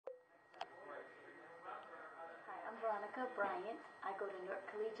Veronica Bryant. I go to Newark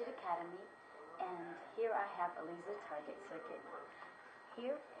Collegiate Academy, and here I have a laser target circuit.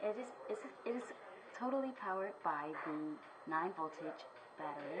 Here it is totally powered by the 9-voltage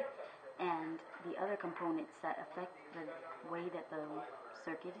battery and the other components that affect the way that the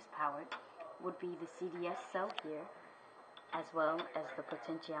circuit is powered would be the CDS cell here as well as the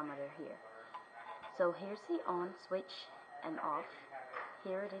potentiometer here. So here's the on switch and off.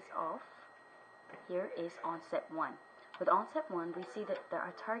 Here it is off. Here is on step 1. With on step 1, we see that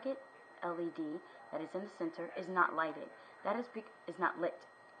our target LED that is in the center is not lighted. That is not lit.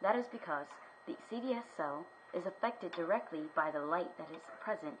 That is because the CDS cell is affected directly by the light that is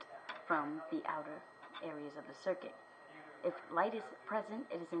present from the outer areas of the circuit. If light is present,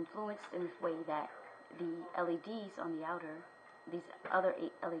 it is influenced in a way that the LEDs on the outer, these other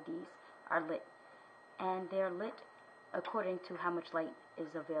 8 LEDs, are lit. And they're lit according to how much light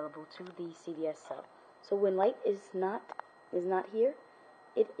is available to the CDS cell. So when light is not here,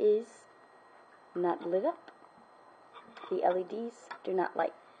 it is not lit up. The LEDs do not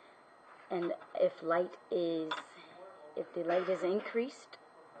light. And if the light is increased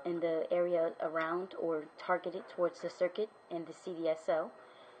in the area around or targeted towards the circuit and the CDS cell,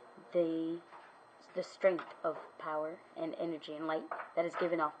 the strength of power and energy and light that is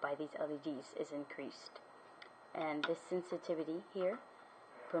given off by these LEDs is increased. And this sensitivity here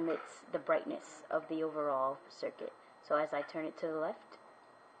permits the brightness of the overall circuit. So as I turn it to the left,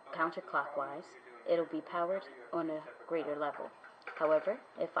 counterclockwise, it'll be powered on a greater level. However,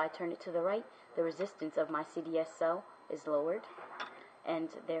 if I turn it to the right, the resistance of my CDS cell is lowered, and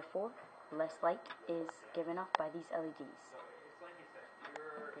therefore less light is given off by these LEDs. And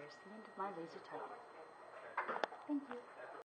there's the end of my laser target. Thank you.